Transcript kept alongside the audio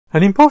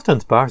An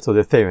important part of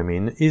the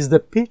theremin is the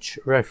pitch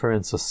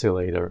reference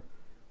oscillator,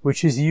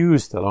 which is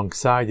used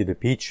alongside the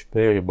pitch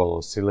variable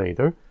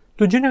oscillator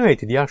to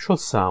generate the actual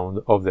sound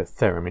of the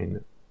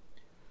theremin.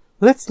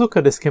 Let's look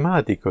at the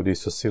schematic of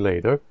this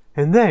oscillator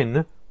and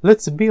then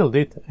let's build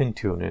it and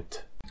tune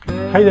it.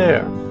 Hi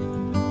there!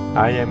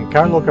 I am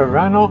Carlo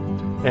Carrano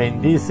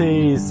and this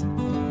is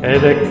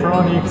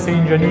Electronics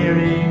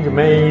Engineering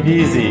Made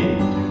Easy.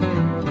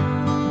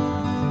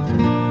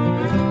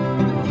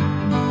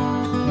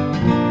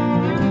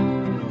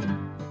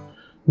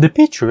 The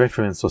pitch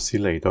reference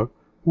oscillator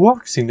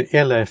works in the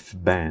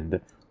LF band,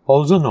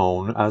 also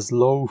known as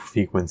low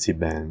frequency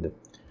band.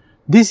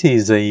 This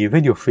is a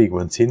radio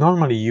frequency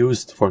normally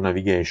used for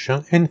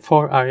navigation and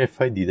for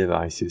RFID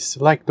devices,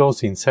 like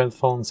those in cell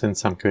phones and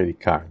some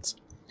credit cards.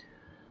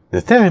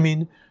 The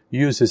theremin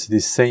uses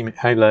this same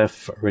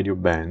LF radio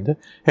band,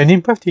 and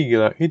in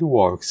particular it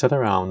works at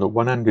around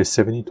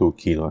 172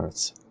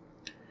 kHz.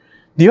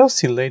 The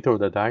oscillator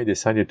that I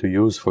decided to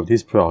use for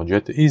this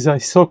project is a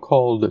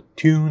so-called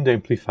tuned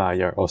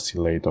amplifier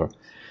oscillator.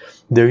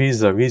 There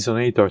is a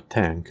resonator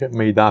tank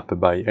made up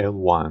by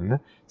L1,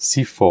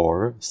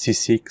 C4,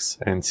 C6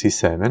 and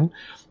C7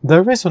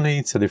 that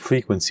resonates at the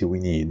frequency we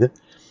need,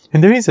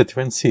 and there is a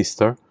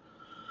transistor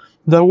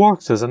that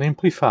works as an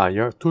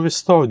amplifier to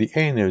restore the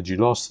energy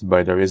lost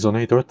by the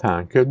resonator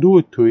tank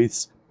due to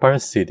its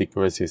parasitic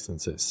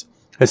resistances,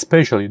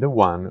 especially the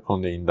one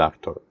on the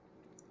inductor.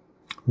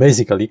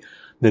 Basically,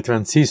 the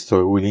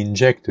transistor will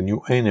inject new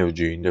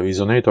energy in the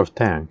resonator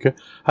tank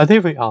at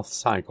every half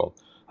cycle,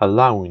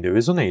 allowing the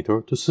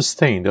resonator to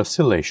sustain the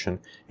oscillation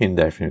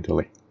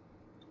indefinitely.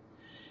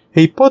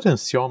 A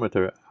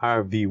potentiometer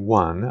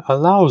RV1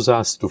 allows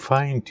us to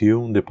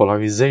fine-tune the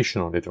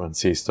polarization of the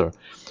transistor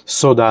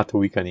so that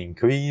we can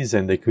increase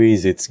and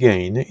decrease its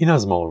gain in a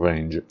small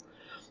range.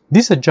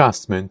 This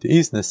adjustment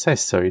is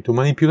necessary to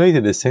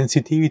manipulate the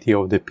sensitivity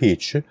of the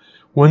pitch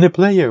when the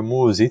player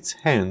moves its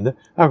hand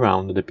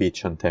around the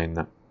pitch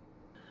antenna.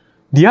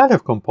 The other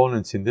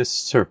components in this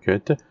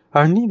circuit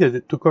are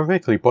needed to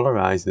correctly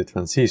polarize the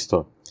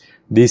transistor.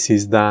 This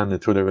is done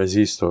through the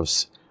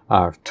resistors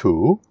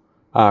R2,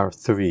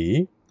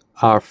 R3,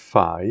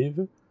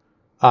 R5,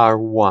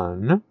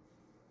 R1,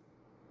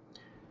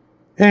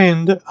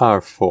 and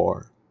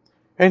R4,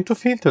 and to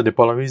filter the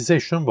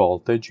polarization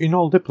voltage in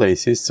all the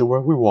places where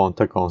we want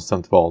a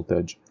constant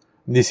voltage.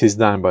 This is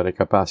done by the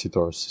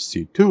capacitors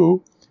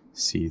C2,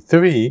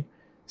 C3,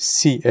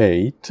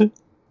 C8,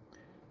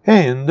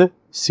 and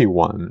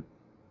C1.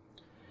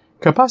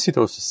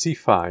 Capacitors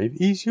C5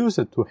 is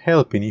used to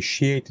help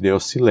initiate the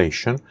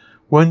oscillation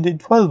when the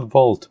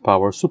 12-volt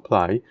power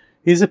supply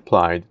is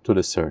applied to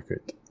the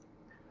circuit.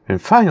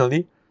 And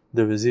finally,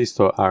 the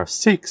resistor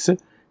R6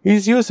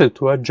 is used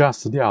to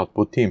adjust the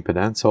output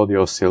impedance of the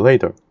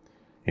oscillator.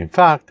 In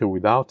fact,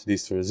 without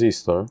this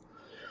resistor,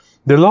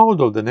 the load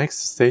of the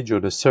next stage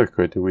of the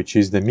circuit, which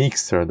is the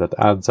mixer that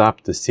adds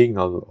up the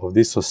signal of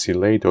this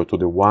oscillator to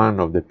the one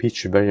of the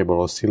pitch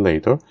variable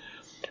oscillator,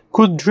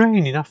 could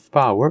drain enough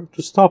power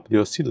to stop the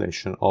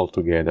oscillation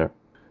altogether.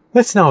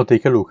 Let's now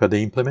take a look at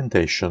the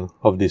implementation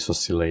of this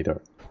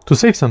oscillator. To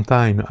save some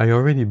time, I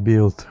already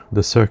built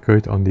the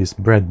circuit on this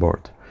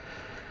breadboard.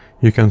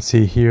 You can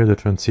see here the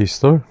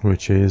transistor,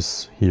 which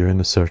is here in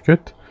the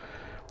circuit,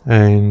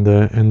 and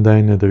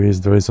then there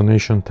is the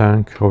resonation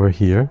tank over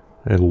here,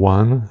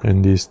 L1,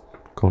 and this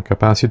called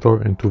capacitor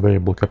and two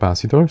variable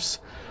capacitors,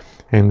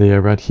 and they are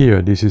right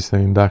here. This is the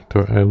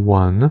inductor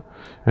L1,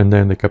 and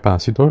then the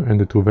capacitor and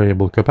the two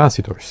variable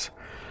capacitors.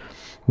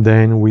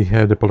 Then we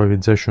have the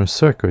polarization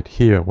circuit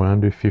here,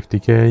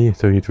 150K,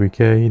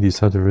 33K,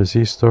 these are the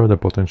resistor, the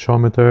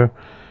potentiometer,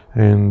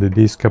 and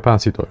this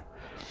capacitor.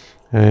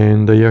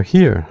 And they are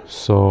here,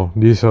 so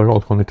these are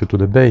all connected to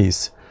the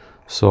base.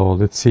 So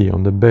let's see,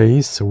 on the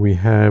base we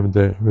have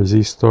the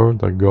resistor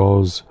that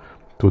goes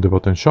to the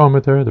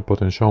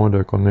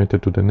potentiometer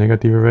connected to the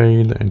negative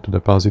rail and to the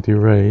positive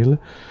rail,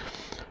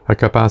 a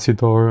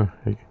capacitor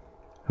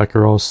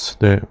across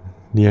the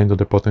end of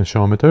the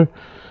potentiometer,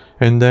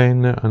 and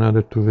then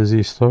another two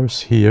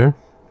resistors here,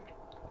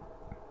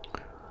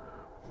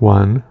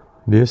 one,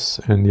 this,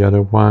 and the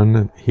other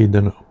one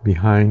hidden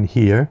behind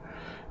here,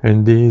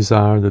 and these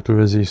are the two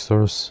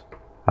resistors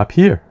up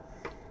here.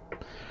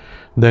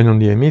 Then on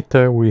the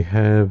emitter we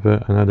have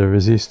another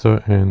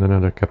resistor and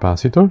another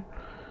capacitor,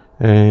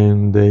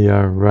 and they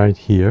are right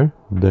here,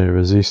 the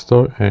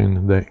resistor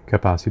and the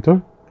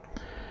capacitor.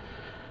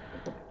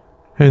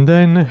 And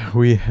then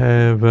we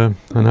have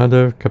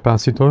another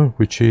capacitor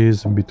which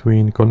is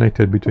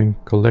connected between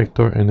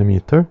collector and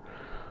emitter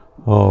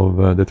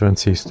of the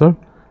transistor,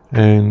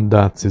 and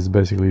that is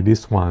basically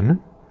this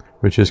one,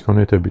 which is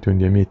connected between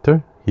the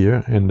emitter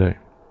here and the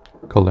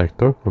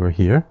collector over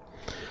here.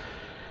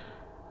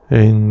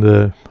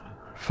 And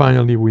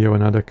finally we have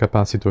another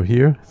capacitor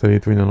here,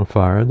 33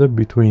 nanofarad,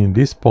 between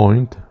this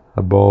point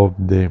above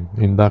the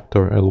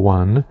inductor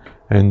L1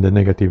 and the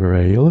negative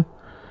rail,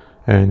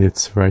 and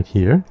it's right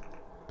here.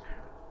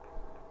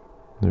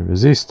 The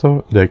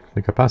resistor, the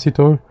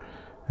capacitor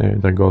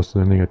that goes to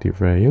the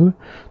negative rail.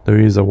 There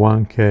is a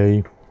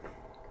 1K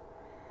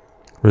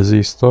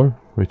resistor,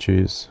 which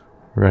is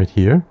right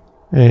here.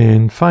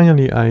 And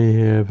finally, I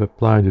have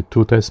applied the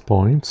 2 test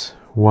points,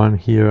 one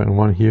here and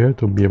one here,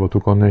 to be able to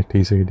connect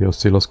easily the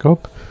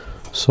oscilloscope,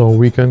 so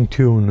we can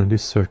tune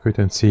this circuit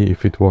and see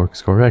if it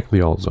works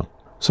correctly also.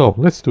 So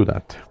let's do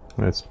that.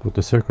 Let's put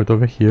the circuit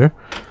over here.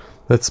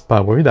 Let's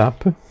power it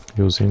up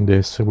using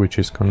this, which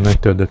is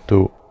connected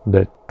to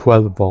the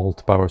 12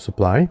 volt power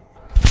supply.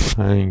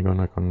 I'm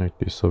gonna connect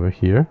this over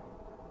here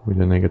with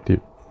the negative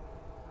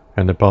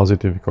and the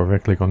positive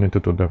correctly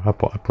connected to the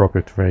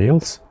appropriate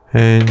rails.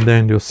 And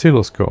then the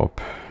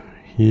oscilloscope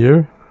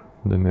here,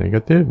 the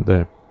negative,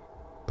 the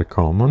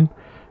common,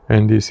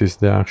 and this is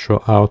the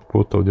actual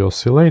output of the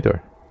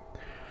oscillator.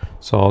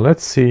 So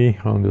let's see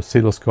on the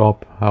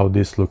oscilloscope how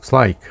this looks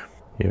like.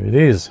 Here it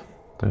is.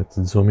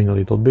 Let's zoom in a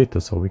little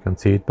bit so we can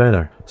see it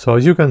better. So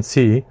as you can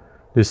see,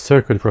 this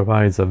circuit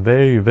provides a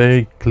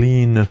very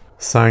clean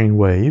sine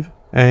wave,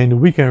 and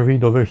we can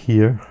read over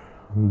here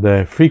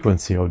the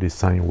frequency of this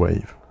sine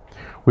wave.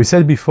 We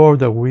said before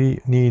that we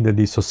need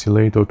this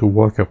oscillator to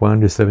work at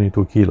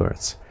 172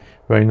 kHz.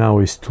 Right now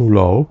it's too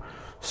low,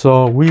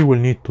 so we will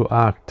need to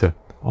act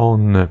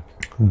on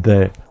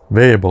the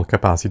variable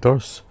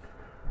capacitors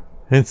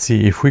and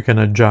see if we can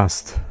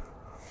adjust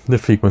the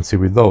frequency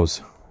with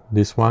those,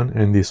 this one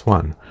and this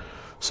one.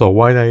 So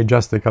while I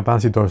adjust the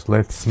capacitors,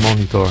 let's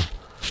monitor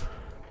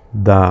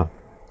the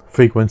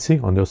frequency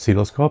on the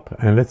oscilloscope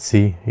and let's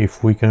see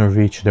if we can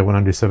reach the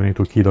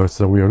 172 kHz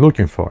that we are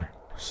looking for.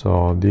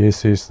 So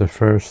this is the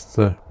first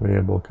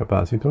variable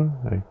capacitor.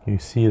 You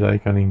see that I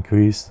can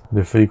increase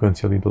the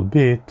frequency a little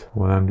bit.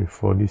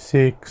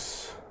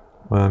 146,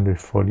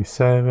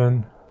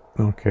 147.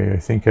 Okay, I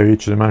think I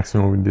reached the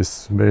maximum with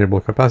this variable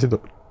capacitor.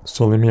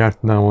 So let me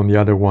act now on the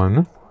other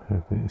one.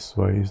 This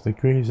way is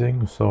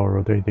decreasing, so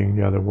rotating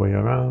the other way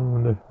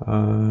around.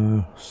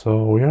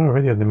 So we are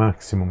already at the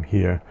maximum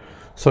here.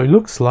 So it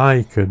looks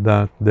like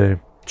that the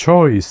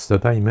choice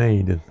that I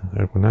made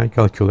when I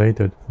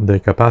calculated the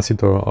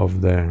capacitor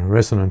of the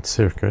resonant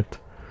circuit,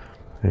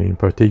 in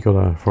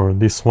particular for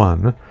this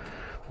one,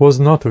 was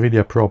not really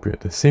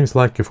appropriate. It seems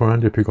like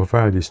 400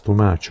 picofarad is too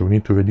much. We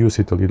need to reduce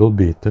it a little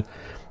bit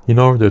in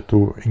order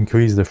to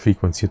increase the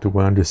frequency to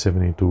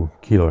 172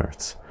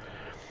 kHz.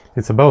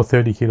 It's about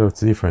 30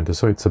 kHz different,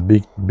 so it's a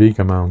big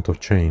amount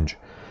of change.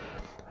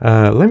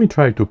 Let me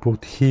try to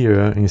put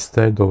here,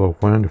 instead of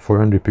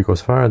 400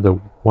 picofarad,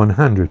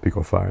 100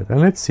 picofarad, and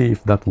let's see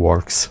if that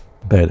works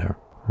better.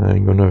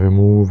 I'm gonna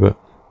remove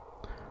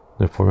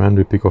the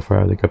 400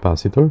 picofarad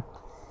capacitor,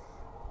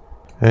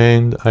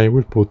 and I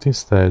will put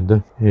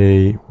instead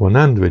a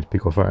 100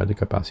 picofarad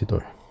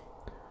capacitor.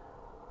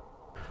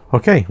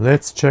 Okay,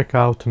 let's check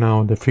out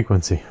now the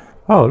frequency.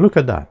 Oh, look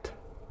at that.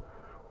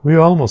 We're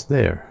almost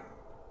there.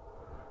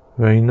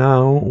 Right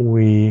now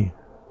we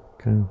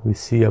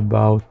see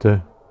about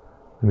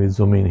let me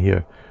zoom in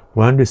here,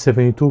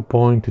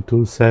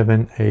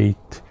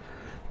 172.278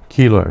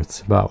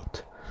 kHz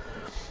about.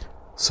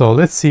 So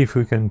let's see if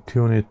we can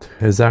tune it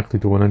exactly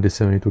to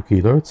 172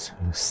 kHz,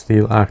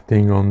 still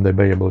acting on the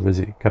variable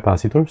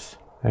capacitors.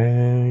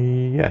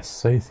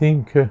 Yes, I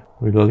think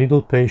with a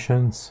little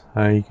patience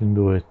I can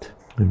do it.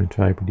 Let me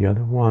try with the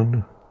other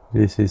one.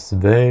 This is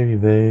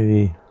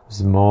very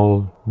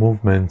small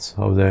movements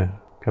of the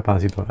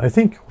capacitor. I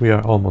think we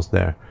are almost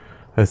there.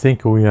 I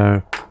think we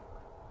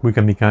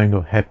can be kind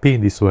of happy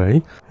this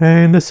way,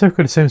 and the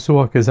circuit seems to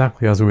work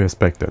exactly as we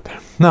expected.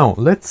 Now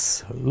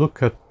let's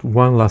look at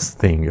one last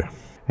thing,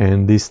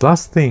 and this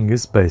last thing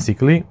is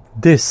basically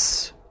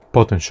this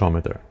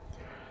potentiometer.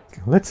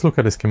 Let's look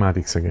at the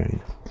schematics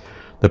again.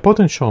 The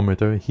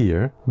potentiometer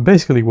here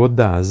basically what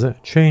does,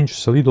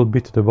 changes a little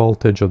bit the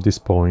voltage of this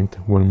point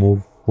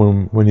when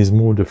it's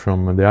moved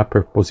from the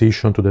upper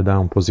position to the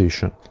down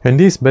position, and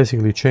this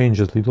basically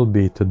changes a little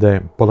bit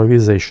the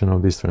polarization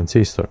of this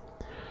transistor.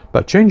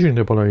 But changing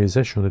the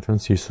polarization of the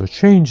transistor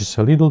changes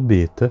a little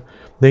bit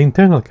the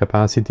internal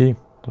capacity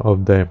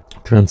of the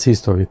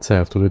transistor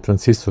itself to the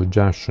transistor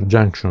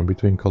junction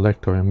between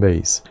collector and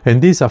base. And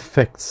this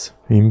affects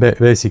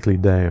basically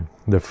the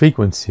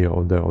frequency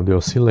of the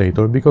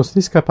oscillator, because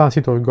this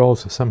capacitor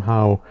goes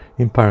somehow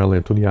in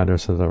parallel to the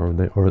others that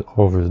are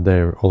over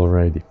there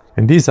already.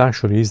 And this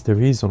actually is the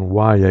reason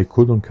why I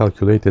couldn't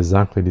calculate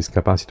exactly this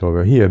capacitor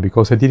over here,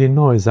 because I didn't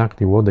know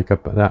exactly what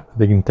the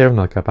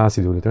internal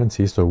capacity of the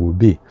transistor would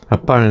be.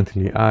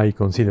 Apparently I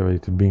consider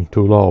it being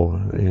too low,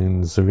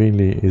 and it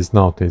really is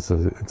not. It's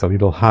a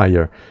little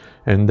higher,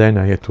 and then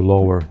I had to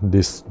lower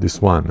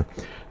this one.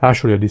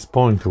 Actually at this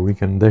point we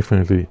can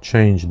definitely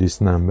change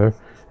this number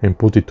and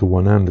put it to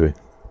 100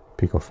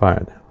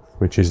 picofarad,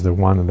 which is the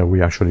one that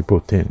we actually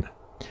put in.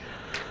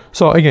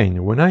 So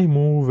again, when I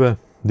move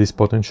this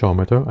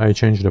potentiometer, I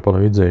change the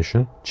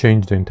polarization,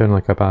 change the internal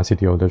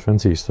capacity of the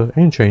transistor,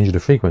 and change the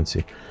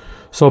frequency.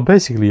 So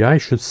basically I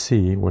should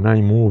see, when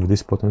I move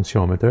this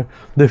potentiometer,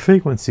 the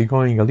frequency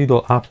going a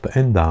little up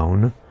and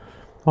down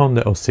on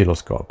the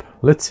oscilloscope.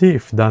 Let's see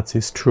if that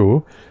is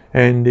true,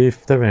 and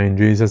if the range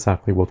is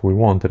exactly what we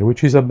wanted,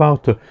 which is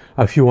about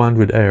a few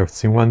hundred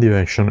hertz in one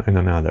direction and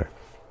another.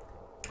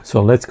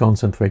 So let's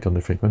concentrate on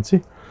the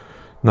frequency.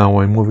 Now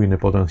I'm moving the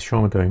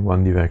potentiometer in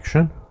one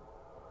direction.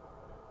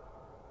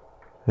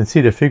 And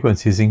see the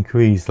frequency is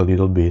increased a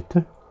little bit.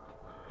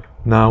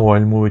 Now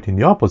I'll move it in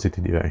the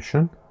opposite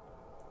direction.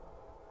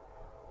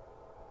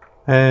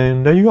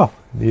 And there you go,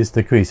 this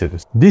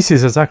decreases. This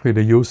is exactly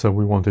the use that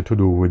we wanted to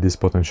do with this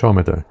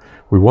potentiometer.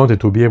 We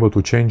wanted to be able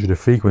to change the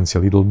frequency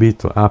a little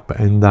bit up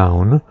and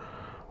down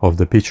of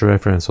the pitch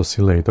reference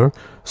oscillator,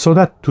 so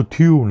that to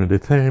tune the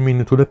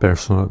theremin to the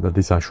person that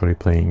is actually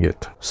playing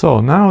it.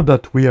 So now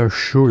that we are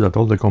sure that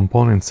all the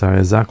components are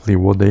exactly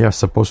what they are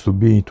supposed to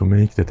be to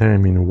make the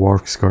theremin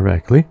works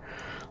correctly,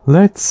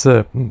 let's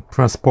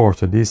transport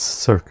this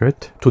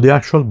circuit to the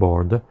actual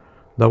board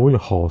that will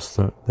host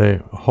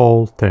the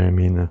whole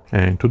theremin.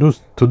 And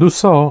to do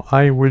so,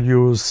 I will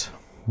use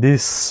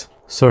this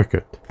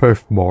circuit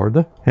perf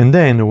board, and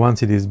then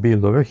once it is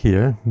built over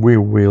here, we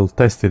will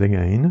test it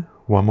again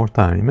one more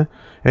time,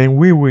 and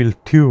we will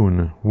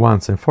tune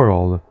once and for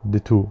all the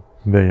two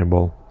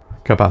variable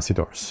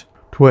capacitors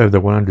to have the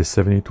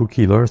 172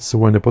 kilohertz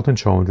when the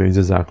potentiometer is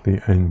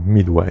exactly in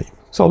midway.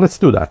 So let's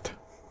do that.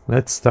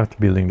 Let's start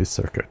building this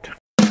circuit.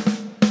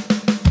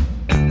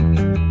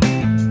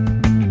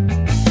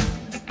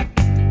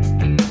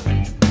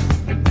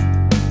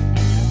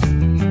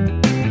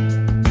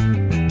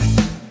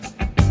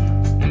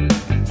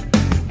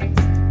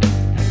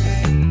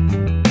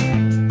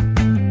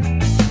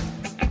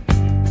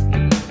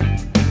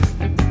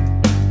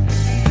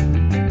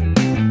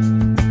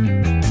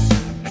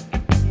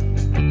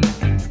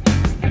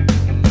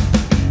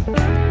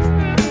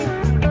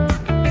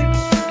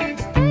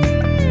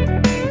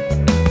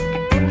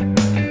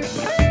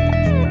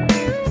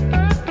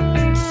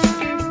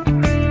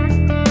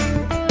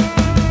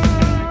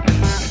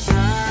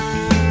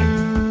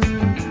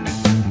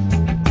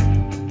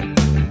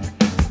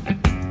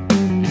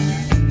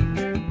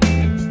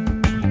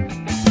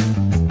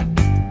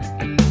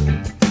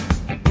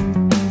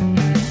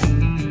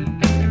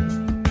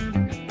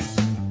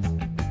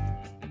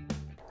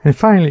 And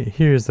finally,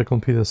 here is the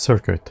completed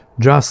circuit.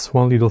 Just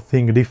one little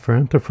thing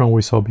different from what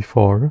we saw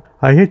before.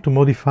 I had to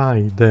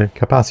modify the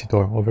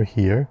capacitor over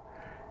here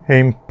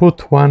and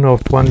put one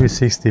of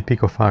 260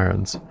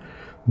 picofarads.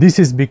 This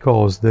is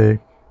because the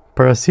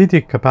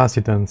parasitic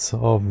capacitance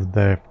of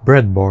the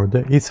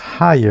breadboard is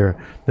higher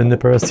than the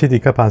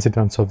parasitic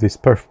capacitance of this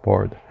perf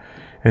board.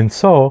 And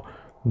so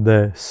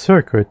the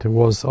circuit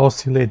was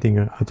oscillating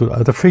at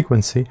a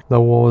frequency that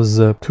was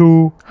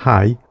too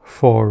high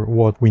for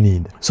what we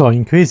need. So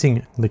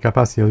increasing the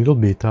capacity a little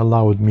bit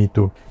allowed me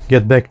to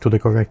get back to the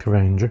correct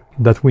range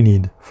that we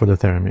need for the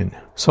theremin.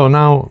 So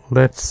now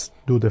let's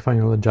do the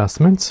final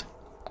adjustments.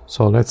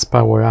 So let's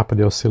power up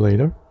the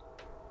oscillator.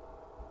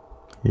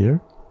 Here.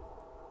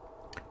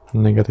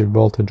 Negative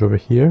voltage over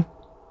here.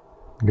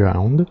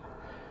 Ground.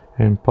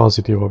 And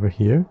positive over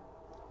here.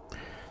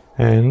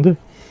 And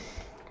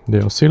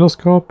the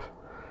oscilloscope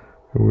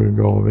will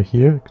go over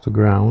here to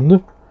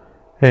ground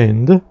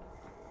and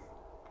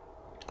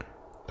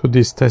to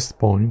this test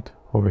point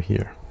over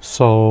here.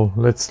 So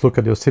let's look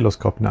at the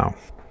oscilloscope now.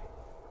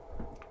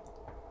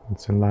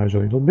 Let's enlarge a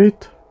little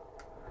bit.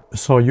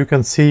 So you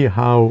can see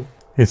how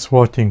it's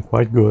working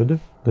quite good.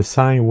 The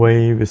sine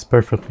wave is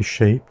perfectly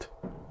shaped.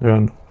 There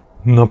are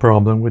no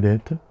problem with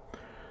it.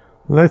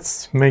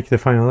 Let's make the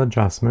final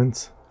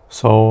adjustments.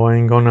 So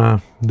I'm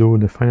gonna do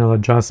the final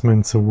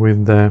adjustments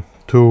with the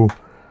two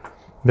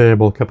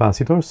variable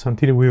capacitors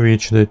until we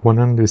reach the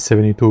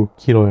 172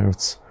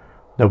 kilohertz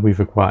that we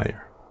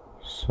require.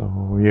 So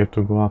we have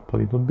to go up a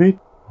little bit.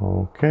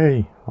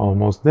 Okay,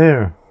 almost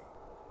there.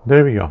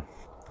 There we go.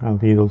 A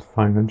little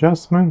fine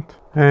adjustment,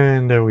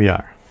 and there we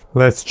are.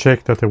 Let's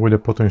check that with the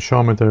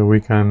potentiometer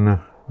we can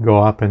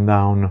go up and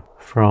down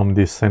from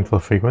this central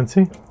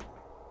frequency.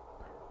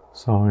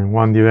 So in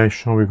one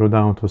direction we go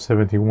down to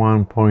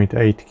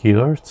 71.8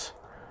 kilohertz,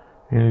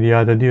 and in the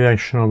other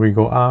direction we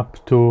go up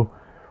to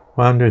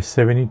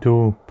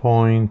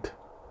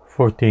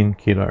 172.14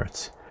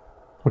 kilohertz.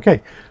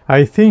 Okay,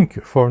 I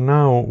think for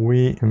now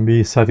we can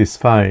be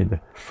satisfied.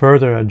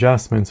 Further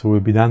adjustments will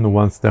be done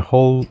once the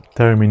whole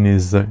theremin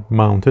is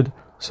mounted.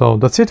 So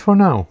that's it for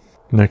now.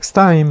 Next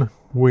time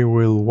we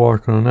will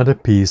work on another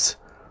piece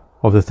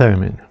of the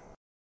theremin.